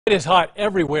It is hot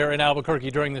everywhere in Albuquerque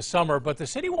during the summer, but the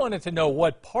city wanted to know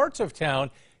what parts of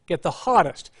town get the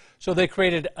hottest. So they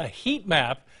created a heat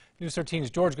map. News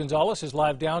 13's George Gonzalez is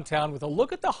live downtown with a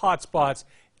look at the hot spots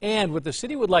and what the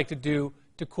city would like to do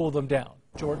to cool them down.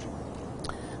 George?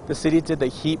 The city did the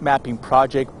heat mapping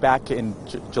project back in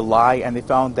July, and they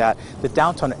found that the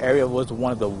downtown area was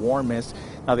one of the warmest.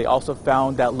 Now, they also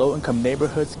found that low-income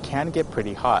neighborhoods can get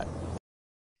pretty hot.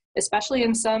 Especially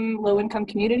in some low-income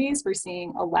communities, we're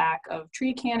seeing a lack of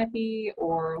tree canopy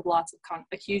or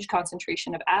a huge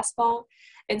concentration of asphalt.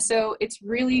 And so it's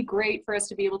really great for us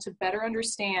to be able to better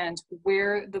understand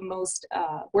where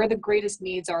the greatest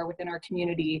needs are within our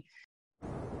community.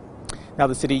 Now,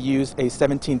 the city used a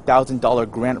 $17,000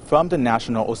 grant from the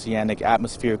National Oceanic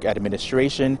Atmospheric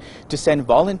Administration to send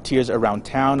volunteers around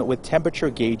town with temperature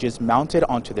gauges mounted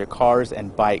onto their cars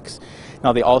and bikes.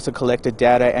 Now, they also collected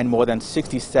data and more than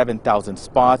 67,000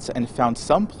 spots and found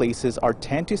some places are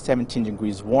 10 to 17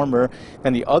 degrees warmer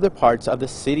than the other parts of the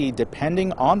city,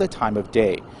 depending on the time of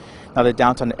day. Now, the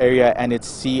downtown area and its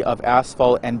sea of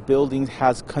asphalt and buildings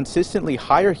has consistently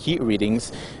higher heat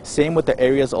readings, same with the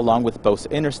areas along with both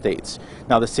interstates.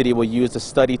 Now, the city will use the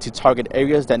study to target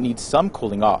areas that need some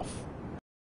cooling off.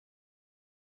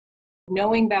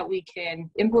 Knowing that we can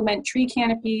implement tree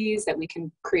canopies, that we can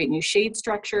create new shade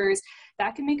structures,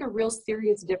 that can make a real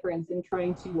serious difference in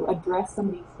trying to address some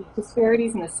of these heat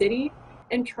disparities in the city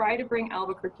and try to bring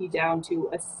Albuquerque down to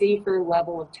a safer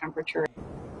level of temperature.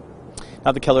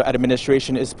 Now, the Keller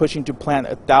administration is pushing to plant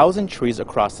 1,000 trees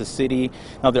across the city.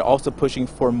 Now, they're also pushing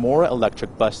for more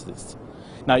electric buses.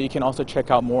 Now, you can also check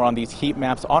out more on these heat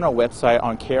maps on our website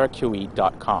on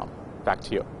KRQE.com. Back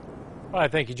to you. All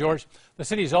right, thank you, George. The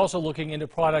city is also looking into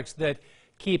products that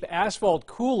keep asphalt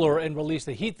cooler and release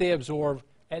the heat they absorb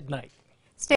at night.